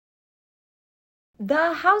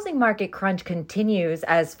The housing market crunch continues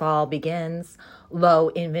as fall begins.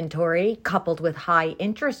 Low inventory, coupled with high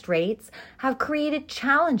interest rates, have created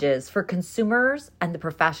challenges for consumers and the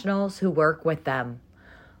professionals who work with them.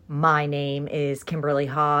 My name is Kimberly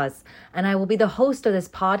Hawes, and I will be the host of this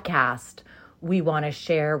podcast. We want to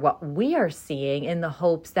share what we are seeing in the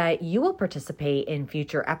hopes that you will participate in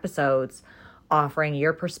future episodes, offering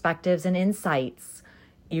your perspectives and insights.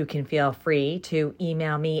 You can feel free to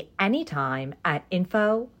email me anytime at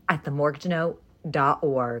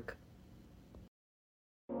info@themortgagenote.org.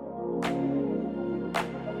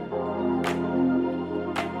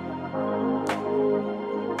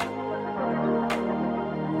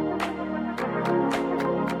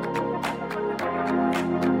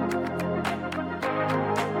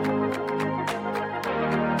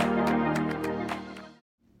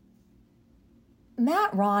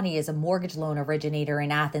 Matt Ronnie is a mortgage loan originator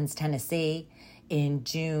in Athens, Tennessee. In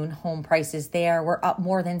June, home prices there were up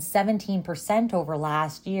more than 17% over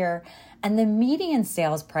last year, and the median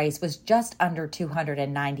sales price was just under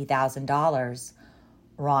 $290,000.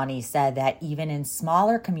 Ronnie said that even in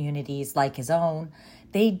smaller communities like his own,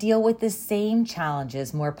 they deal with the same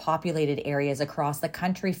challenges more populated areas across the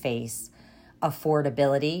country face.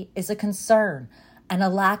 Affordability is a concern, and a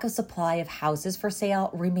lack of supply of houses for sale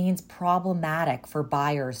remains problematic for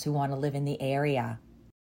buyers who want to live in the area.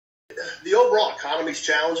 The overall economy is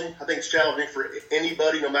challenging. I think it's challenging for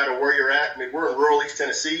anybody, no matter where you're at. I mean, we're in rural East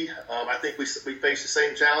Tennessee. I think we face the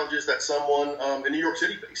same challenges that someone in New York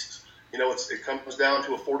City faces. You know, it comes down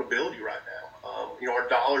to affordability right now. Our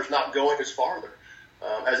dollar's not going as farther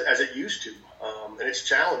as it used to, and it's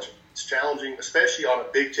challenging. It's challenging, especially on a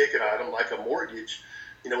big ticket item like a mortgage.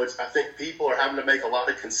 I think people are having to make a lot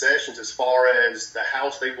of concessions as far as the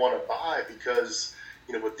house they want to buy because,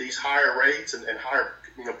 with these higher rates and higher,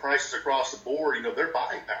 prices across the board, their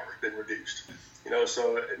buying power has been reduced.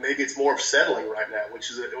 So maybe it's more of settling right now,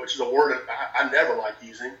 which is a word I never like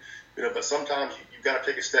using, but sometimes you've got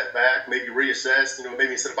to take a step back, maybe reassess,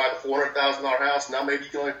 maybe instead of buying the $400,000 house, now maybe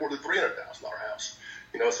you can only afford the $300,000 house.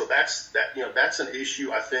 So that's an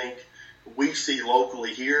issue I think we see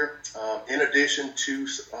locally here, in addition to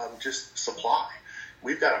just supply.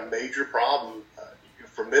 We've got a major problem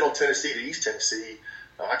from Middle Tennessee to East Tennessee.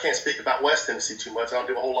 I can't speak about West Tennessee too much. I don't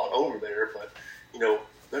do a whole lot over there, but,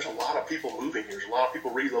 there's a lot of people moving here. There's a lot of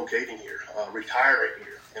people relocating here, retiring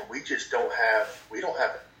here, and we don't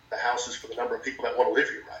have the houses for the number of people that want to live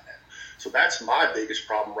here right now. So that's my biggest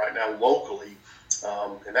problem right now locally,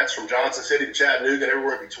 and that's from Johnson City to Chattanooga and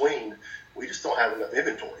everywhere in between. We just don't have enough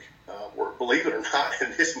inventory. Believe it or not,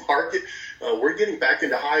 in this market, we're getting back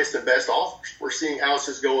into highest and best offers. We're seeing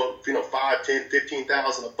houses go up, 5, 10,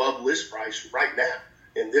 15,000 above list price right now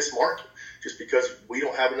in this market, just because we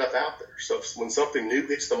don't have enough out there. So when something new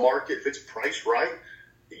hits the market, if it's priced right,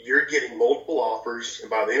 you're getting multiple offers. And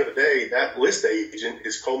by the end of the day, that list agent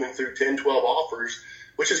is combing through 10, 12 offers,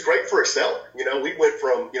 which is great for a seller. We went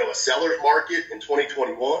from, a seller's market in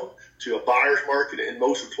 2021 to a buyer's market in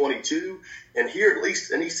most of 22. And here, at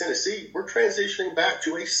least in East Tennessee, we're transitioning back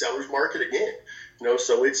to a seller's market again.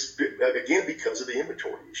 So it's, again, because of the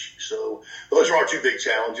inventory issue. So those are our two big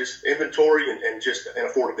challenges, inventory and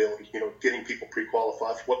affordability, getting people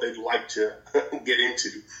pre-qualified for what they'd like to get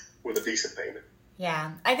into with a decent payment.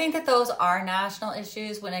 Yeah, I think that those are national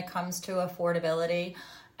issues when it comes to affordability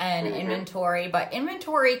and inventory, but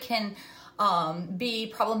inventory can be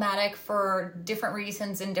problematic for different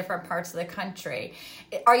reasons in different parts of the country.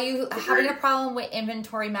 Are you having a problem with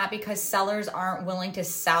inventory, Matt, because sellers aren't willing to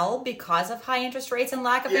sell because of high interest rates and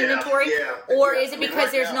lack of inventory? Or is it because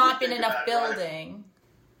there's not been enough building? Right?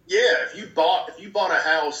 Yeah, if you bought a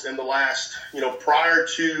house in the last, prior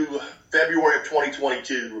to February of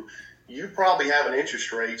 2022, you probably have an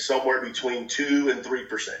interest rate somewhere between 2 and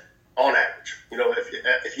 3% on average.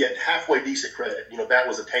 If you had halfway decent credit, that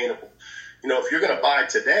was attainable. If you're going to buy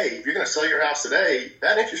today, if you're going to sell your house today,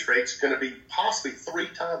 that interest rate's going to be possibly 3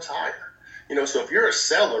 times higher. So if you're a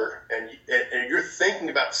seller and you're thinking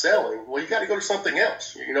about selling, well, you got to go to something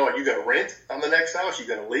else. Are you going to rent on the next house? You're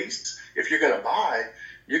going to lease? If you're going to buy,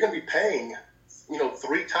 you're going to be paying,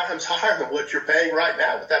 3 times higher than what you're paying right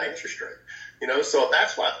now with that interest rate. So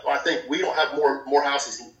that's why I think we don't have more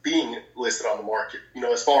houses being listed on the market,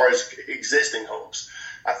 as far as existing homes.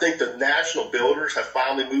 I think the national builders have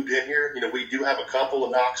finally moved in here. We do have a couple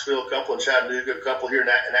in Knoxville, a couple in Chattanooga, a couple here in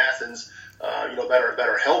Athens, that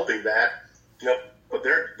are helping that. But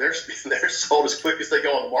they're sold as quick as they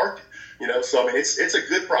go on the market. So I mean, it's a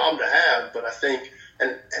good problem to have. But I think,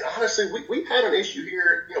 and honestly, we've had an issue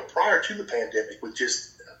here, prior to the pandemic with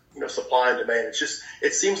just supply and demand.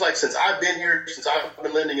 It seems like since I've been here, since I've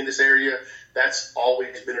been lending in this area, that's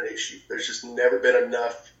always been an issue. There's just never been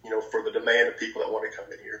enough, for the demand of people that want to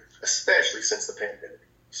come in here, especially since the pandemic,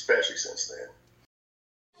 especially since then.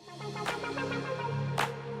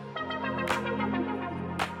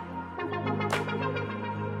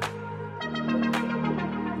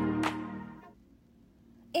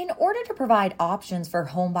 In order to provide options for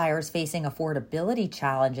homebuyers facing affordability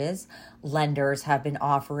challenges, lenders have been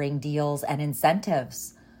offering deals and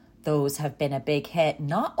incentives. Those have been a big hit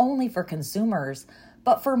not only for consumers,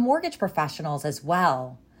 but for mortgage professionals as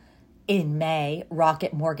well. In May,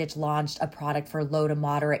 Rocket Mortgage launched a product for low to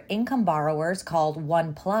moderate income borrowers called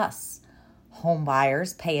One Plus.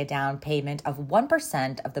 Homebuyers pay a down payment of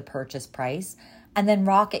 1% of the purchase price, and then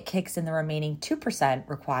Rocket kicks in the remaining 2%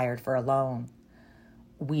 required for a loan.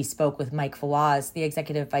 We spoke with Mike Fawaz, the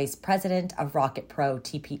Executive Vice President of Rocket Pro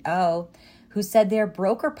TPO, who said their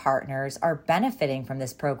broker partners are benefiting from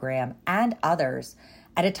this program and others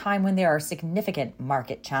at a time when there are significant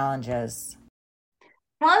market challenges.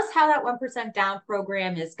 Tell us how that 1% down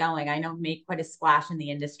program is going. I know it made quite a splash in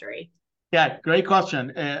the industry. Yeah, great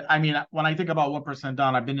question. When I think about 1%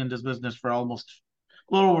 down, I've been in this business for almost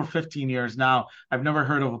a little over 15 years now. I've never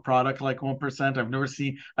heard of a product like 1%.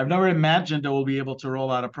 I've never imagined that we'll be able to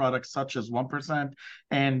roll out a product such as 1%.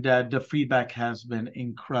 And the feedback has been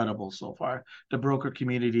incredible so far. The broker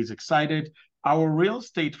community is excited. Our real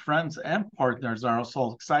estate friends and partners are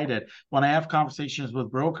also excited. When I have conversations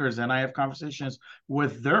with brokers and I have conversations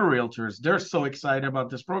with their realtors, they're so excited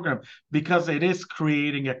about this program because it is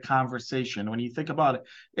creating a conversation. When you think about it,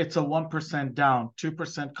 it's a 1% down,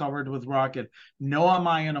 2% covered with Rocket, no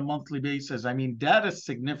MI on a monthly basis. That is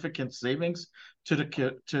significant savings to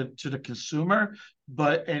the consumer,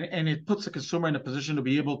 and it puts the consumer in a position to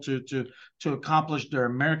be able to accomplish their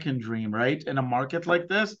American dream, right? In a market like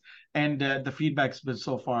this. And the feedback's been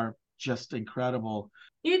so far just incredible.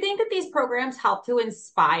 Do you think that these programs help to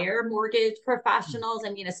inspire mortgage professionals?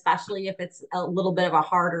 Especially if it's a little bit of a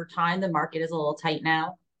harder time, the market is a little tight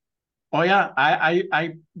now. Oh yeah,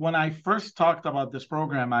 I when I first talked about this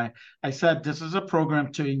program, I said this is a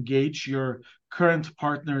program to engage your current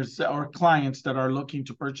partners or clients that are looking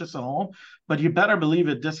to purchase a home. But you better believe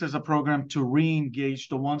it, this is a program to re-engage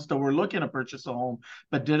the ones that were looking to purchase a home,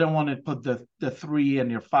 but didn't want to put the 3 and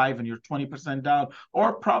your 5 and your 20% down,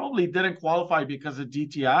 or probably didn't qualify because of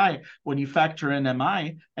DTI when you factor in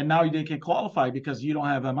MI, and now they can qualify because you don't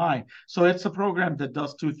have MI. So it's a program that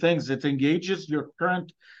does two things. It engages your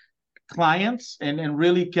current clients and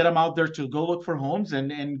really get them out there to go look for homes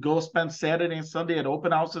and go spend Saturday and Sunday at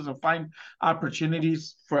open houses and find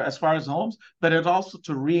opportunities for as far as homes, but it's also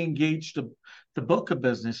to re-engage the book of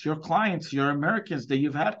business, your clients, your Americans that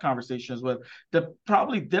you've had conversations with that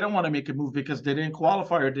probably didn't want to make a move because they didn't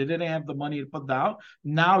qualify or they didn't have the money to put down.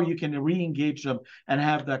 Now you can re-engage them and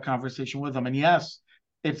have that conversation with them. And yes,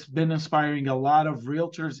 it's been inspiring a lot of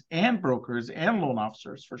realtors and brokers and loan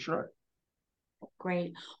officers for sure.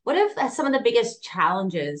 Great. What have some of the biggest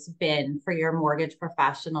challenges been for your mortgage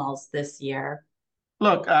professionals this year?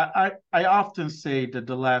 Look, I often say that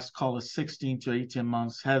the last, call it 16 to 18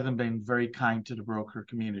 months, hasn't been very kind to the broker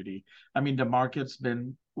community. The market's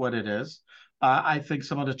been what it is. I think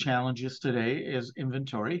some of the challenges today is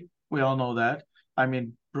inventory. We all know that.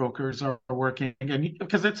 Brokers are working, and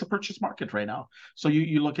because it's a purchase market right now. So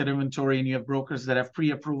you look at inventory and you have brokers that have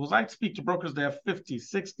pre-approvals. I'd speak to brokers that have 50,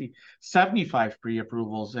 60, 75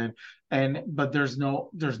 pre-approvals, but there's no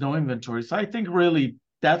inventory. So I think really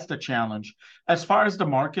that's the challenge. As far as the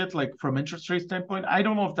market, like from interest rate standpoint, I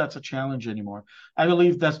don't know if that's a challenge anymore. I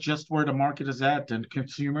believe that's just where the market is at, and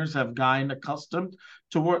consumers have gotten accustomed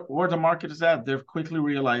to where the market is at. They're quickly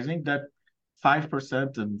realizing that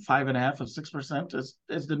 5% and 5.5% and 6%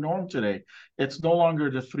 is the norm today. It's no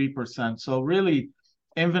longer the 3%. So really,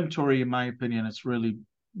 inventory, in my opinion, is really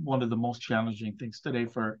one of the most challenging things today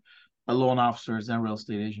for loan officers and real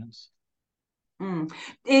estate agents.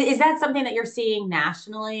 Is that something that you're seeing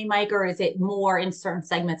nationally, Mike, or is it more in certain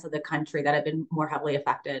segments of the country that have been more heavily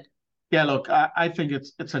affected? Yeah, look, I think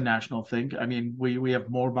it's a national thing. We have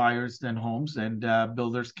more buyers than homes, and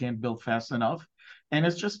builders can't build fast enough. And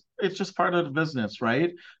it's just part of the business,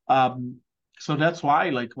 right? So that's why,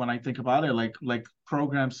 like, when I think about it, like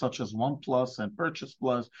programs such as One Plus and Purchase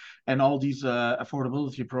Plus and all these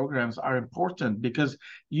affordability programs are important, because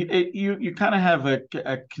you kind of have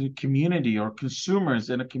a community or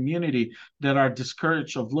consumers in a community that are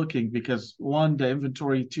discouraged of looking because, one, the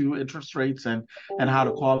inventory, two, interest rates, and how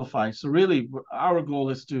to qualify. So really, our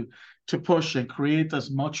goal is to push and create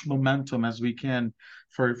as much momentum as we can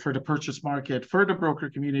for the purchase market, for the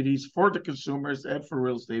broker communities, for the consumers, and for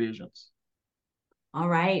real estate agents. All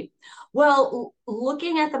right. Well,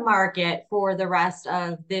 looking at the market for the rest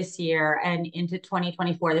of this year and into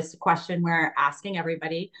 2024, this is a question we're asking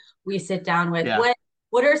everybody. We sit down with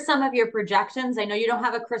what are some of your projections? I know you don't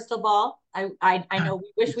have a crystal ball. I know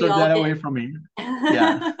we wish we all that did. Away from me.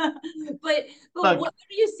 Yeah. but Look, what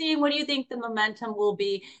are you seeing? What do you think the momentum will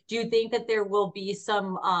be? Do you think that there will be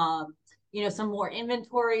some some more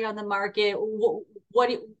inventory on the market? What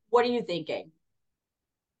are you thinking?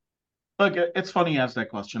 Look, it's funny you ask that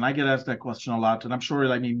question. I get asked that question a lot, and I'm sure,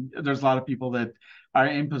 I mean, there's a lot of people that are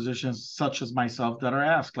in positions such as myself that are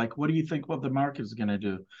asked, like, what do you think what the market is going to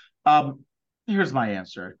do? Here's my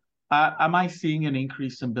answer. Am I seeing an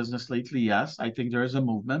increase in business lately? Yes, I think there is a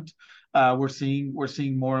movement. We're seeing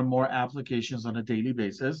more and more applications on a daily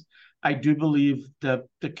basis. I do believe that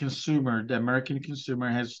the American consumer,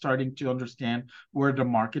 has starting to understand where the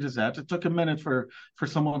market is at. It took a minute for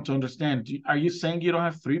someone to understand. Are you saying you don't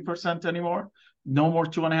have 3% anymore? No more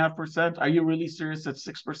 2.5%? Are you really serious at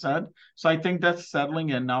 6%? So I think that's settling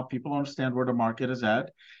in now. People understand where the market is at.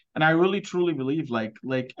 And I really truly believe, like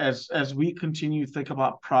as we continue to think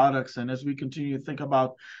about products, and as we continue to think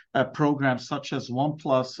about programs such as One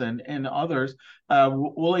Plus and others,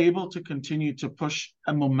 we'll able to continue to push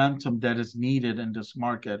a momentum that is needed in this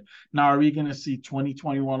market. Now, are we going to see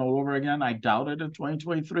 2021 all over again? I doubt it in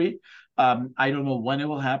 2023. I don't know when it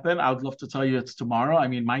will happen. I would love to tell you it's tomorrow. I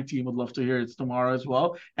mean, my team would love to hear it's tomorrow as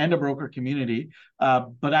well, and the broker community.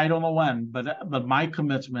 But I don't know when. But my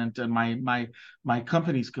commitment and my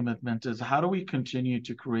company's commitment is, how do we continue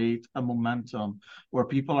to create a momentum where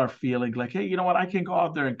people are feeling like, hey, you know what? I can go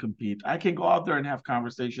out there and compete. I can go out there and have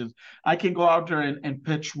conversations. I can go out there and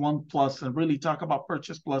pitch One Plus and really talk about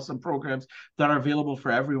Purchase Plus and programs that are available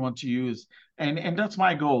for everyone to use. And that's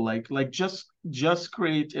my goal. Like just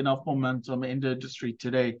create enough momentum in the industry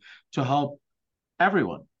today to help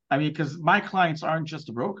everyone. I mean, because my clients aren't just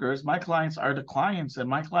the brokers. My clients are the clients, and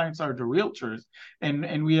my clients are the realtors.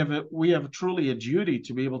 And we have truly a duty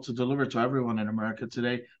to be able to deliver to everyone in America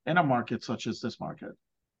today in a market such as this market.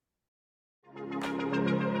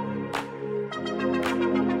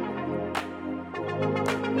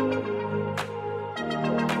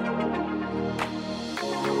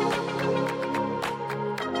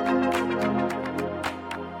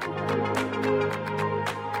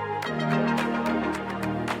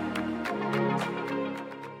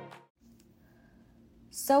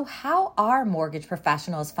 So how are mortgage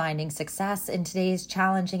professionals finding success in today's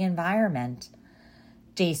challenging environment?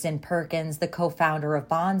 Jason Perkins, the co-founder of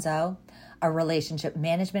Bonzo, a relationship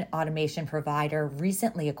management automation provider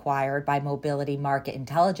recently acquired by Mobility Market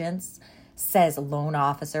Intelligence, says loan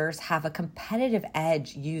officers have a competitive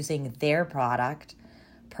edge using their product.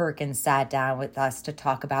 Perkins sat down with us to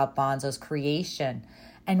talk about Bonzo's creation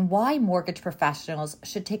and why mortgage professionals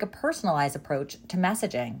should take a personalized approach to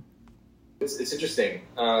messaging. It's interesting.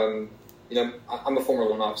 I'm a former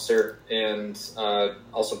loan officer, and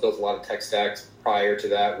also built a lot of tech stacks prior to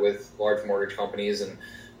that with large mortgage companies. And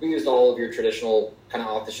we used all of your traditional kind of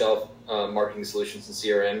off-the-shelf marketing solutions and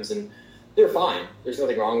CRMs, and they're fine. There's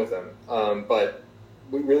nothing wrong with them. But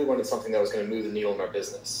we really wanted something that was going to move the needle in our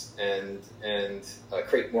business and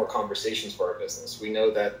create more conversations for our business. We know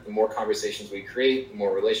that the more conversations we create, the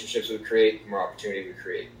more relationships we create, the more opportunity we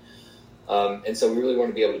create. And so we really want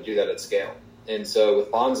to be able to do that at scale. And so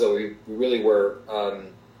with Bonzo, we really were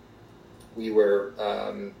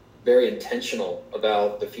very intentional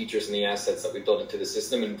about the features and the assets that we built into the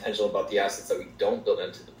system, and intentional about the assets that we don't build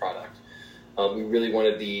into the product. We really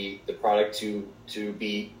wanted the product to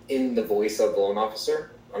be in the voice of the loan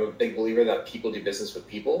officer. I'm a big believer that people do business with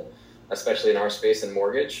people, especially in our space in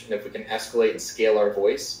mortgage. And if we can escalate and scale our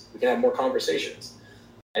voice, we can have more conversations.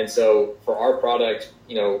 And so for our product,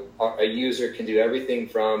 a user can do everything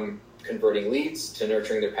from converting leads to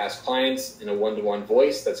nurturing their past clients in a one-to-one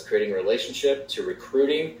voice that's creating a relationship, to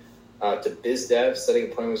recruiting, to biz dev, setting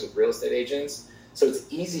appointments with real estate agents. So it's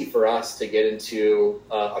easy for us to get into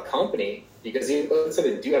a company, because let's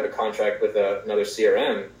say they do have a contract with another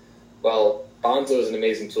CRM. Well, Bonzo is an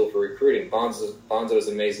amazing tool for recruiting. Bonzo is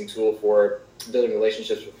an amazing tool for building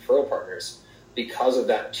relationships with referral partners, because of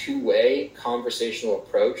that two-way conversational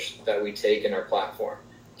approach that we take in our platform.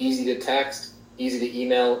 Easy to text, easy to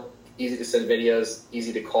email, easy to send videos,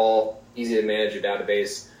 easy to call, easy to manage your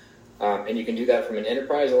database. And you can do that from an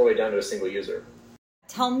enterprise all the way down to a single user.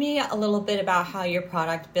 Tell me a little bit about how your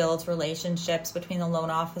product builds relationships between the loan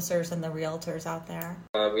officers and the realtors out there.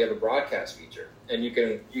 We have a broadcast feature, and you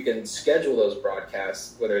can schedule those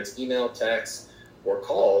broadcasts, whether it's email, text, or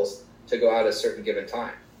calls, to go out at a certain given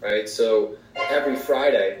time, right? So every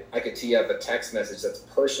Friday, I could tee up a text message that's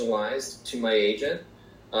personalized to my agent,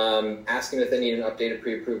 asking if they need an updated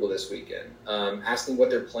pre-approval this weekend, asking what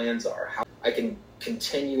their plans are, how I can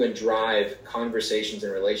continue and drive conversations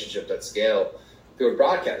and relationships at scale through a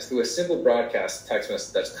broadcast, through a simple broadcast text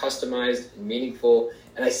message that's customized and meaningful.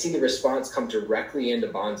 And I see the response come directly into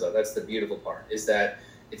Bonzo. That's the beautiful part, is that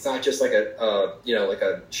it's not just like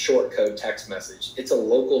a short code text message. It's a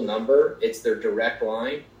local number. It's their direct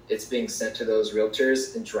line. It's being sent to those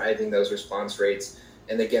realtors and driving those response rates.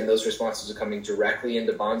 And again, those responses are coming directly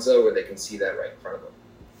into Bonzo, where they can see that right in front of them.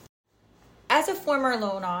 As a former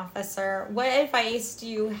loan officer, what advice do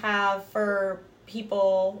you have for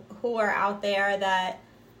people who are out there that,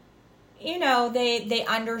 they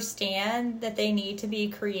understand that they need to be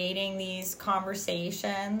creating these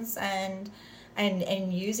conversations and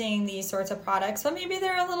using these sorts of products, but maybe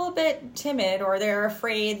they're a little bit timid, or they're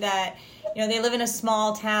afraid that, they live in a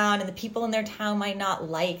small town and the people in their town might not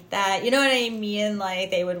like that. You know what I mean?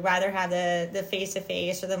 Like, they would rather have the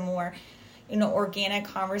face-to-face or the more, organic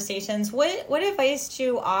conversations. What advice do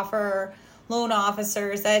you offer loan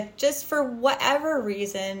officers that just for whatever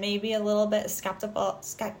reason may be a little bit skeptical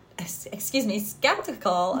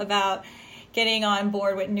about getting on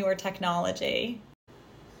board with newer technology?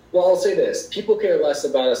 Well, I'll say this. People care less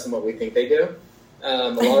about us than what we think they do. A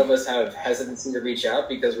lot of us have hesitancy to reach out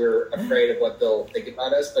because we're afraid of what they'll think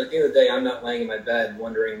about us. But at the end of the day, I'm not laying in my bed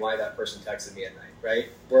wondering why that person texted me at night, right?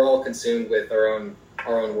 We're all consumed with our own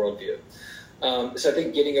worldview. So I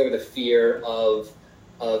think getting over the fear of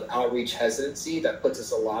outreach hesitancy, that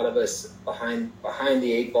puts a lot of us behind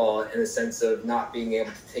the eight ball in the sense of not being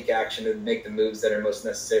able to take action and make the moves that are most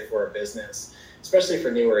necessary for our business, especially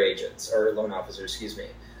for newer agents or loan officers, excuse me.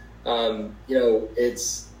 I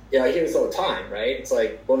hear this all the time, right? It's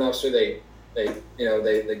like loan officer, they go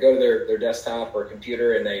to their desktop or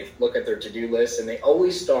computer and they look at their to-do list, and they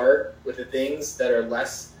always start with the things that are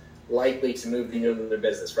less likely to move the needle in their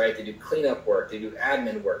business, right? They do cleanup work, they do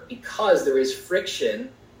admin work, because there is friction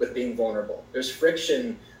with being vulnerable. There's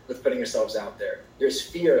friction with putting yourselves out there. There's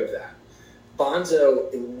fear of that. Bonzo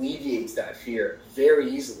alleviates that fear very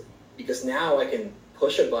easily, because now I can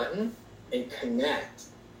push a button and connect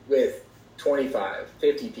with 25,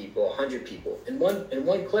 50 people, 100 people in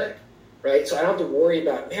one click, right? So I don't have to worry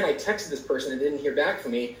about, man, I texted this person and didn't hear back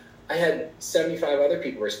from me. I had 75 other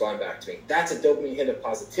people respond back to me. That's a dopamine hit of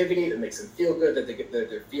positivity that makes them feel good, that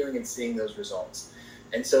they're feeling and seeing those results.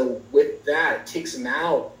 And so with that, it takes them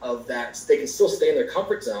out of that. They can still stay in their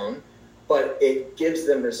comfort zone, but it gives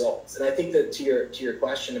them results. And I think that to your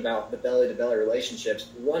question about the belly-to-belly relationships,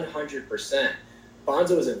 100%,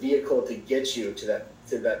 Bonzo is a vehicle to get you to that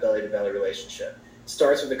belly-to-belly relationship. It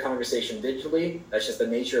starts with a conversation digitally. That's just the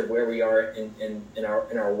nature of where we are in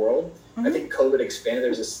our world. Mm-hmm. I think COVID expanded. There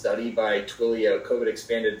was a study by Twilio. COVID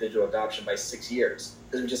expanded digital adoption by 6 years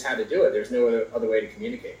because we just had to do it. There's no other way to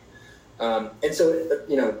communicate. And so,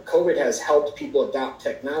 COVID has helped people adopt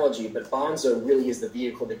technology, but Bonzo really is the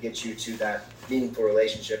vehicle to get you to that meaningful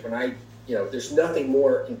relationship. And there's nothing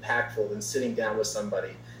more impactful than sitting down with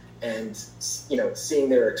somebody and, seeing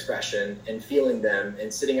their expression and feeling them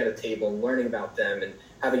and sitting at a table and learning about them and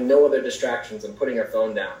having no other distractions and putting our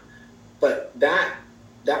phone down. But that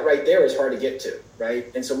right there is hard to get to, right?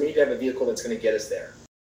 And so we need to have a vehicle that's going to get us there.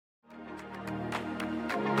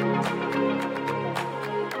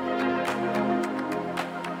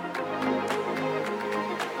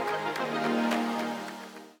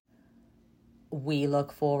 We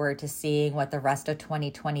look forward to seeing what the rest of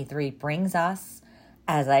 2023 brings us.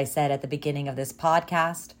 As I said at the beginning of this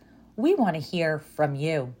podcast, we want to hear from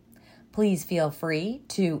you. Please feel free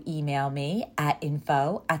to email me at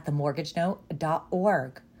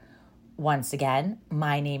info@themortgagenote.org. Once again,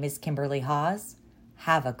 my name is Kimberly Hawes.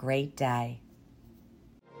 Have a great day.